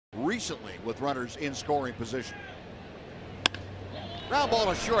recently with runners in scoring position. Ground ball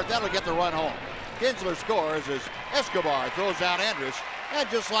is short. That'll get the run home. Kinsler scores as Escobar throws out Andrus. And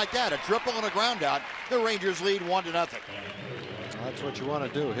just like that, a triple and a ground out. The Rangers lead 1-0. Well, that's what you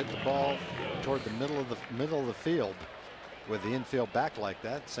want to do. Hit the ball toward the middle of the field with the infield back like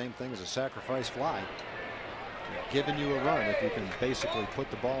that. Same thing as a sacrifice fly. Giving you a run if you can basically put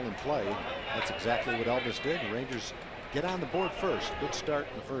the ball in play. That's exactly what Elvis did. The Rangers get on the board first. Good start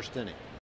in the first inning.